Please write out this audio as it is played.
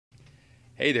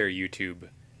Hey there, YouTube.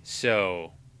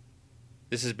 So,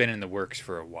 this has been in the works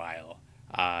for a while.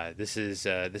 This is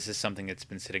something that's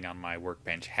been sitting on my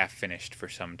workbench, half finished for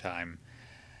some time,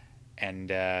 and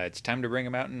it's time to bring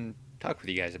him out and talk with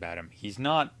you guys about him. He's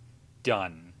not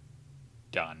done.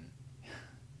 Done.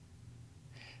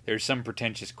 There's some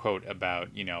pretentious quote about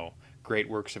great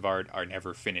works of art are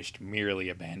never finished, merely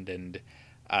abandoned.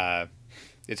 Uh,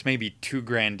 it's maybe too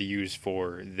grand to use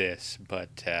for this,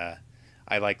 but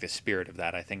I like the spirit of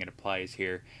that. I think it applies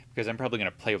here because I'm probably going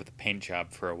to play with the paint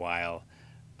job for a while.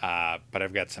 But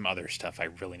I've got some other stuff I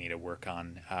really need to work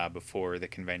on before the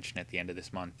convention at the end of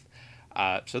this month.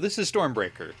 So this is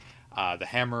Stormbreaker, the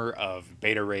hammer of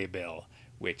Beta Ray Bill,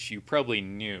 which you probably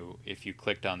knew if you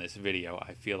clicked on this video.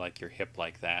 I feel like you're hip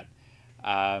like that.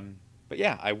 But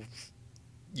yeah,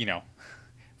 you know,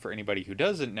 for anybody who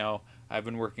doesn't know, I've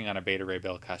been working on a Beta Ray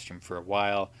Bill costume for a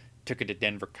while. Took it to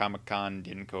Denver Comic Con,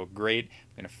 didn't go great.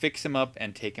 I'm going to fix him up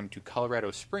and take him to Colorado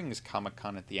Springs Comic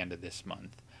Con at the end of this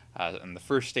month. And the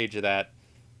first stage of that,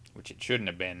 which it shouldn't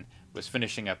have been, was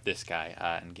finishing up this guy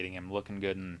and getting him looking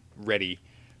good and ready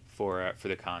for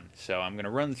the con. So I'm going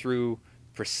to run through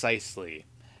precisely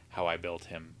how I built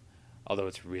him, although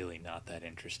it's really not that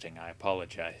interesting. I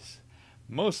apologize.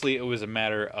 Mostly it was a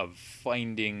matter of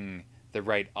finding the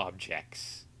right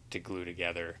objects to glue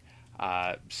together.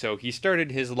 So he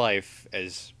started his life,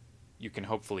 as you can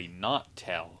hopefully not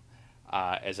tell,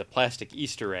 as a plastic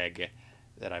Easter egg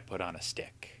that I put on a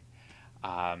stick.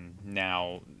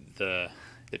 Now, the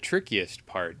trickiest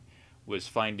part was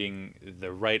finding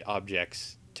the right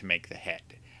objects to make the head.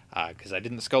 Because I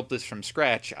didn't sculpt this from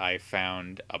scratch, I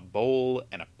found a bowl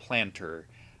and a planter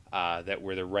that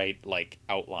were the right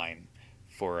outline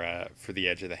for the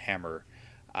edge of the hammer,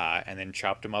 and then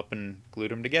chopped them up and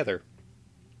glued them together.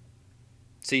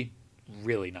 See,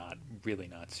 really not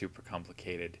super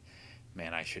complicated.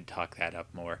 Man, I should talk that up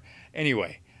more.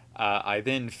 Anyway, I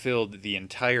then filled the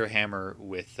entire hammer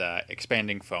with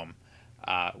expanding foam,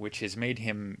 which has made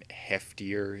him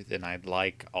heftier than I'd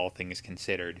like, all things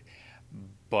considered.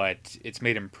 But it's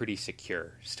made him pretty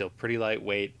secure, still pretty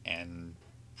lightweight, and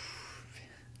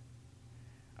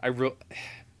I want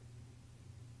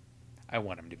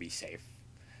him to be safe.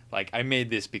 I made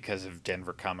this because of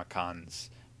Denver Comic Con's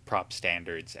prop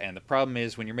standards, and the problem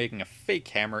is when you're making a fake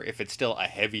hammer, if it's still a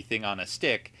heavy thing on a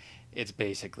stick, it's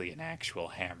basically an actual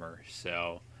hammer.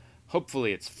 So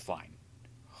hopefully it's fine.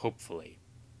 Hopefully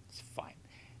it's fine.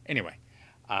 Anyway,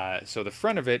 so the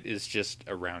front of it is just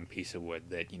a round piece of wood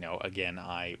that, again,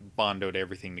 I bondoed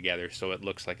everything together so it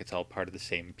looks like it's all part of the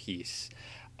same piece.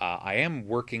 I am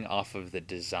working off of the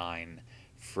design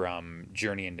from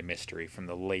Journey into Mystery, from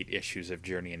the late issues of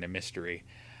Journey into Mystery.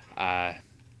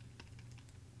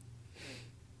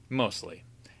 Mostly.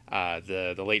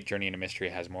 The late Journey into Mystery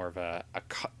has more of not a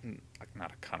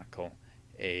conical,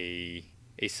 a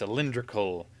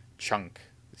cylindrical chunk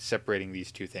separating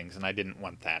these two things, and I didn't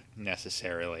want that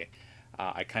necessarily.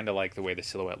 I kind of like the way the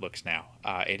silhouette looks now.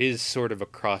 It is sort of a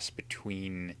cross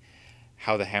between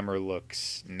how the hammer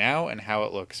looks now and how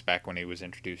it looks back when it was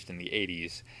introduced in the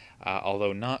 80s,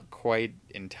 although not quite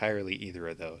entirely either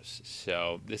of those.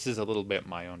 So this is a little bit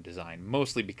my own design,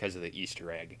 mostly because of the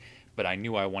Easter egg, but I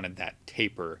knew I wanted that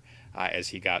taper as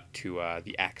he got to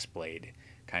the axe blade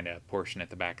kind of portion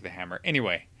at the back of the hammer.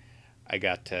 Anyway, I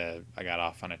got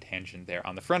off on a tangent there.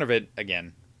 On the front of it,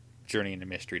 again, Journey into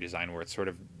Mystery design, where it's sort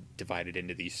of divided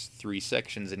into these three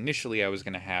sections. Initially, I was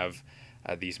going to have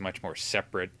these much more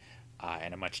separate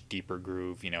and a much deeper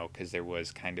groove, because there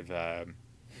was kind of a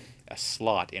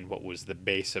slot in what was the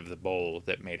base of the bowl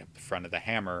that made up the front of the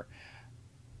hammer.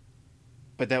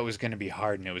 But that was going to be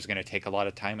hard, and it was going to take a lot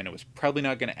of time, and it was probably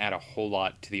not going to add a whole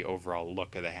lot to the overall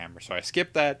look of the hammer. So I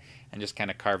skipped that and just kind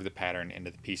of carved the pattern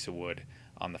into the piece of wood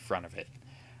on the front of it.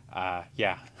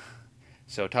 Yeah.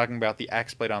 So talking about the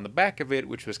axe blade on the back of it,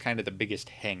 which was kind of the biggest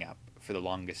hang-up for the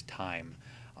longest time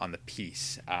on the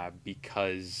piece,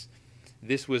 because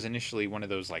this was initially one of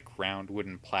those round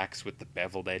wooden plaques with the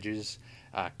beveled edges,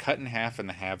 cut in half and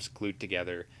the halves glued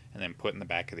together and then put in the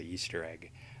back of the Easter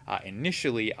egg.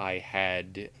 Initially, I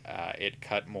had it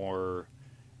cut more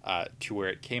to where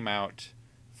it came out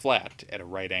flat at a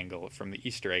right angle from the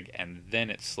Easter egg, and then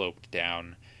it sloped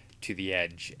down to the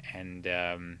edge. And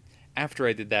after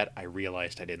I did that, I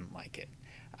realized I didn't like it.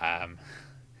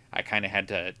 I kind of had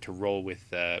to roll with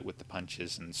the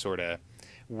punches and sort of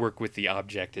work with the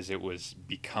object as it was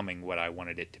becoming what I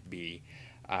wanted it to be.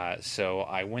 So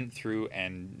I went through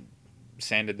and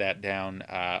sanded that down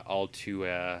all to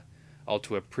a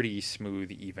pretty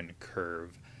smooth, even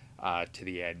curve to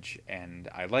the edge, and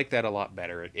I like that a lot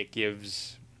better. It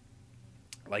gives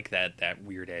Like that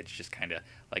weird edge just kind of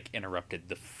like interrupted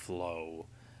the flow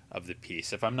of the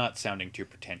piece. If I'm not sounding too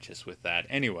pretentious with that,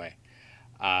 anyway.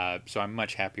 So I'm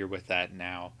much happier with that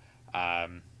now.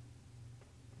 Um,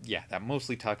 yeah, that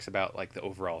mostly talks about like the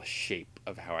overall shape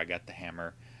of how I got the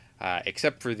hammer,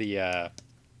 except for the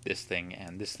this thing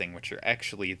and this thing, which are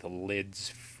actually the lids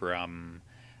from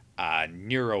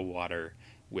Neuro Water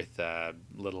with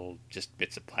little just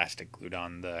bits of plastic glued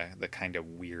on the kind of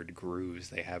weird grooves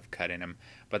they have cut in them.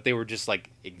 But they were just like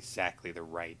exactly the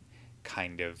right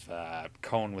kind of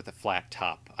cone with a flat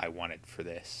top I wanted for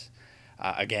this.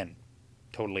 Again,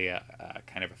 totally a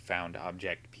kind of a found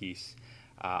object piece.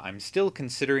 I'm still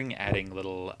considering adding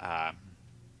little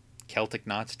Celtic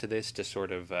knots to this to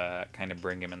sort of kind of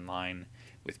bring him in line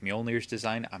with Mjolnir's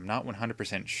design. I'm not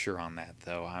 100% sure on that,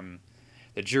 though.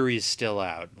 The jury's still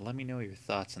out. Let me know your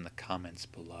thoughts in the comments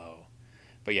below.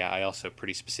 But yeah, I also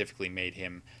pretty specifically made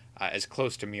him as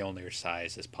close to Mjolnir's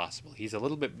size as possible. He's a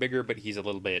little bit bigger, but he's a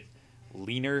little bit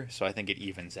leaner, so I think it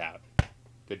evens out.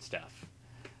 Good stuff.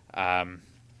 Yeah,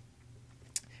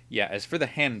 as for the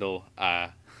handle,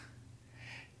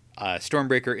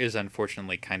 Stormbreaker is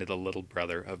unfortunately kind of the little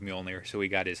brother of Mjolnir, so we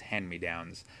got his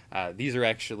hand-me-downs. These are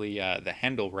actually the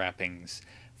handle wrappings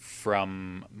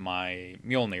from my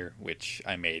Mjolnir, which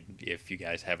I made. If you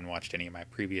guys haven't watched any of my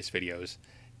previous videos,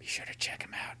 be sure to check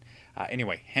them out.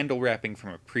 Anyway, handle wrapping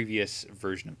from a previous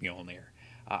version of Mjolnir.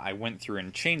 I went through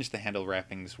and changed the handle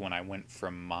wrappings when I went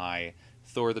from my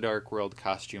Thor the Dark World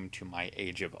costume to my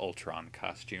Age of Ultron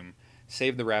costume.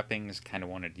 Saved the wrappings, kind of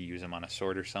wanted to use them on a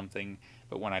sword or something,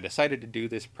 but when I decided to do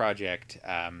this project,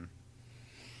 I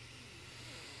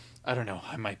don't know,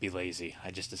 I might be lazy.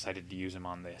 I just decided to use them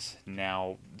on this.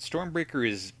 Now, Stormbreaker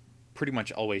is pretty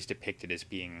much always depicted as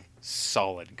being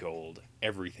solid gold.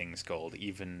 Everything's gold.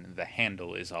 Even the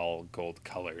handle is all gold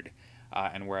colored.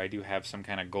 And where I do have some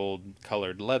kind of gold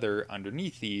colored leather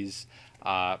underneath these,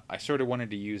 I sort of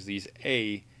wanted to use these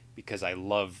because I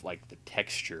love like the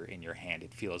texture in your hand.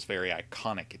 It feels very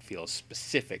iconic. It feels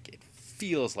specific. It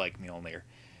feels like Mjolnir.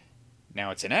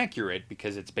 Now it's inaccurate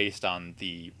because it's based on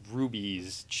the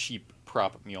Ruby's cheap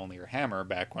prop Mjolnir hammer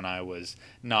back when I was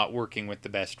not working with the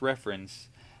best reference.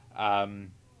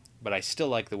 But I still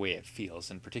like the way it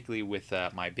feels, and particularly with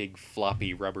my big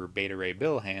floppy rubber Beta Ray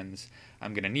Bill hands,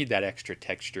 I'm going to need that extra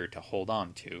texture to hold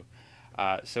on to.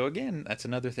 So again, that's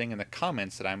another thing in the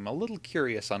comments that I'm a little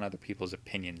curious on other people's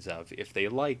opinions of. If they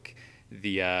like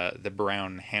the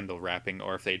brown handle wrapping,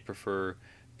 or if they'd prefer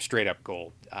straight up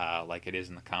gold, like it is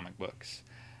in the comic books.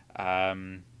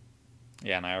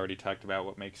 Yeah, and I already talked about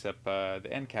what makes up the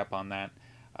end cap on that.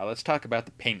 Let's talk about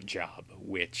the paint job,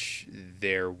 which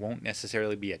there won't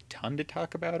necessarily be a ton to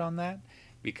talk about on that,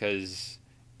 because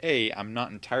I'm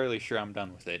not entirely sure I'm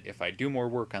done with it. If I do more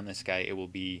work on this guy, it will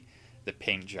be the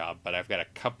paint job, but I've got a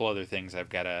couple other things I've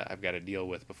got to deal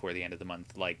with before the end of the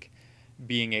month, like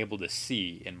being able to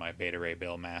see in my Beta Ray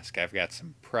Bill mask. I've got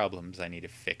some problems I need to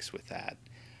fix with that,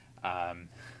 and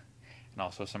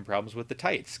also some problems with the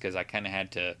tights, because I kind of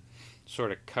had to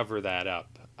sort of cover that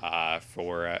up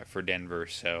for Denver.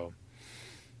 So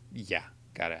yeah,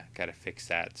 gotta fix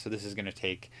that. So this is gonna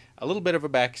take a little bit of a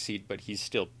backseat, but he's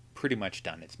still pretty much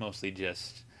done. It's mostly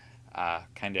just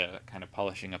kind of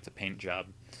polishing up the paint job.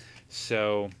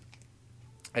 So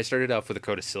I started off with a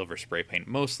coat of silver spray paint,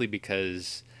 mostly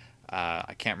because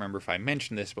I can't remember if I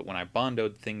mentioned this, but when I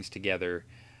bondoed things together,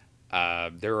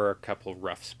 there are a couple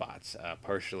rough spots.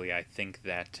 Partially, I think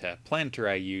that planter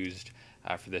I used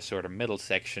for this sort of middle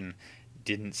section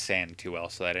didn't sand too well,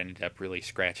 so that ended up really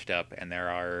scratched up, and there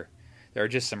are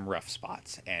just some rough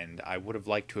spots, and I would have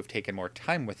liked to have taken more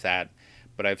time with that,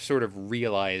 but I've sort of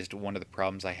realized one of the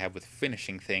problems I have with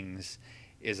finishing things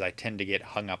is I tend to get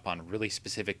hung up on really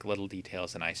specific little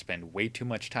details, and I spend way too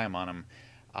much time on them,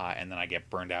 and then I get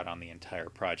burned out on the entire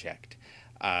project,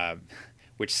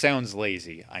 which sounds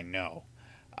lazy, I know.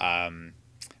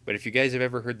 But if you guys have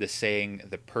ever heard the saying,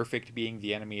 the perfect being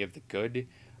the enemy of the good,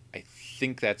 I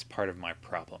think that's part of my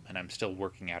problem, and I'm still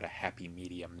working out a happy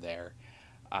medium there.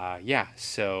 Yeah,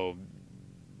 so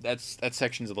that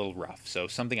section's a little rough. So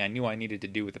something I knew I needed to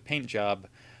do with the paint job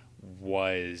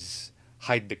was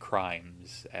hide the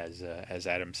crimes, as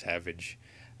Adam Savage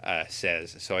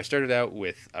says. So I started out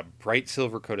with a bright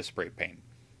silver coat of spray paint,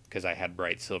 because I had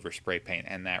bright silver spray paint,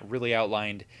 and that really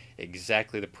outlined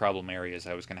exactly the problem areas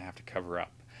I was going to have to cover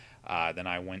up. Then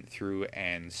I went through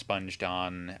and sponged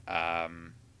on, I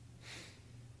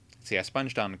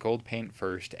sponged on gold paint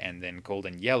first, and then gold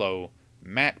and yellow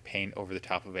matte paint over the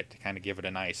top of it to kind of give it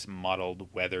a nice mottled,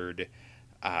 weathered,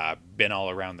 been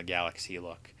all around the galaxy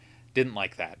look. Didn't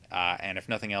like that, and if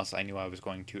nothing else, I knew I was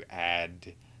going to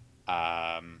add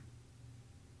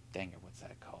dang it, what's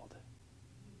that called?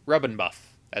 Rub and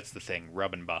buff. That's the thing,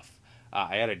 rub and buff.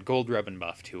 I added gold rub and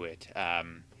buff to it.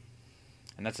 And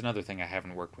that's another thing I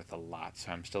haven't worked with a lot,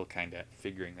 so I'm still kind of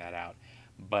figuring that out.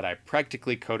 But I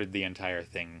practically coated the entire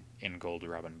thing in gold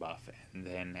rub and buff, and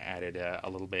then added a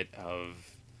little bit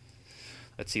of,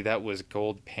 let's see, that was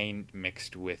gold paint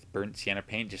mixed with burnt sienna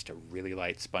paint, just a really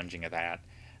light sponging of that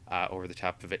over the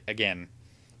top of it. Again,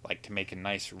 like to make a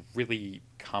nice, really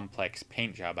complex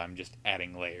paint job, I'm just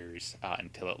adding layers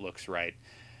until it looks right.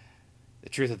 The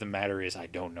truth of the matter is I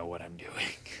don't know what I'm doing.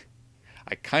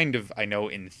 I know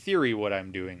in theory what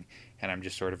I'm doing, and I'm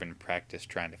just sort of in practice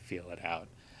trying to feel it out.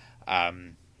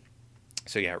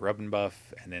 So yeah, rub and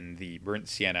buff, and then the burnt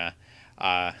sienna.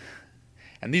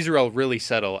 And these are all really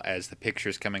subtle, as the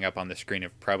pictures coming up on the screen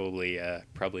have probably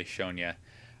shown you.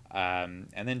 And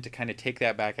then to kind of take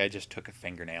that back, I just took a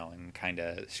fingernail and kind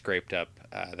of scraped up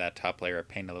that top layer of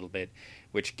paint a little bit,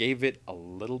 which gave it a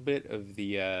little bit of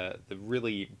the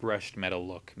really brushed metal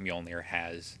look Mjolnir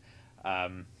has.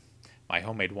 My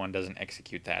homemade one doesn't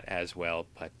execute that as well,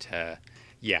 but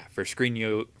yeah, for screen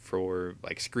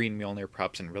Mjolnir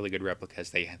props and really good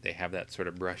replicas, they have that sort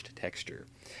of brushed texture.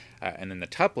 And then the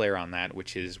top layer on that,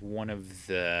 which is one of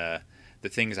the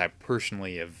things I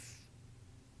personally have.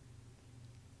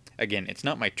 Again, it's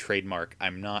not my trademark.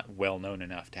 I'm not well known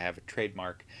enough to have a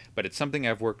trademark, but it's something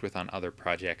I've worked with on other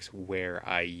projects where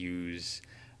I use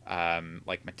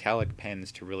like metallic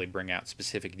pens to really bring out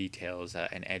specific details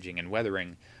and edging and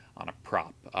weathering on a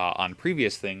prop. On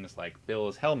previous things like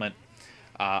Bill's helmet,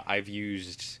 I've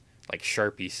used like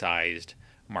Sharpie-sized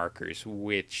markers,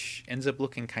 which ends up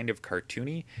looking kind of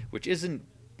cartoony, which isn't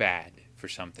bad for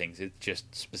some things. It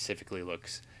just specifically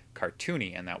looks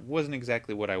cartoony, and that wasn't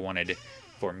exactly what I wanted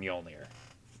for Mjolnir.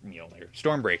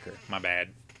 Stormbreaker. My bad.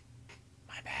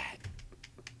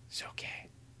 It's okay.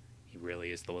 He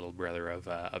really is the little brother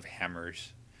of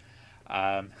hammers.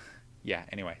 Yeah,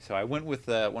 anyway, so I went with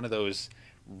one of those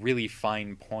really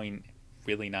fine point,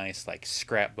 really nice, like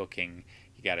scrapbooking.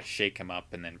 You got to shake them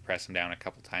up and then press them down a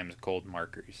couple times, gold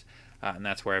markers. And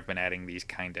that's where I've been adding these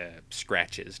kind of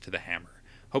scratches to the hammer.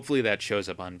 Hopefully that shows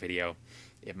up on video.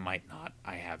 It might not.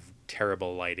 I have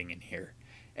terrible lighting in here.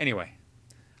 Anyway,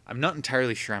 I'm not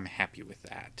entirely sure I'm happy with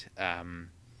that.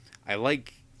 I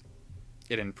like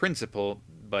it in principle,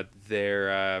 but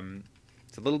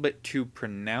it's a little bit too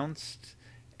pronounced,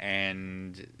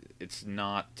 and it's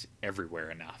not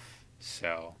everywhere enough.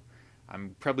 So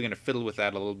I'm probably going to fiddle with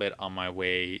that a little bit on my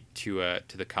way to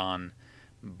the con,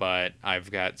 but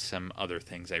I've got some other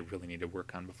things I really need to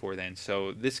work on before then.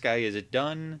 So this guy is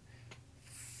done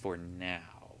for now.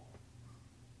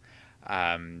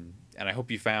 And I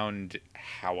hope you found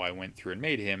how I went through and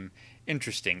made him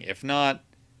interesting. If not,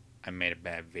 I made a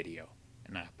bad video,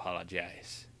 and I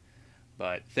apologize.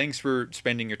 But thanks for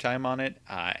spending your time on it,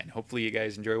 and hopefully you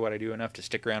guys enjoy what I do enough to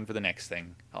stick around for the next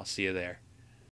thing. I'll see you there.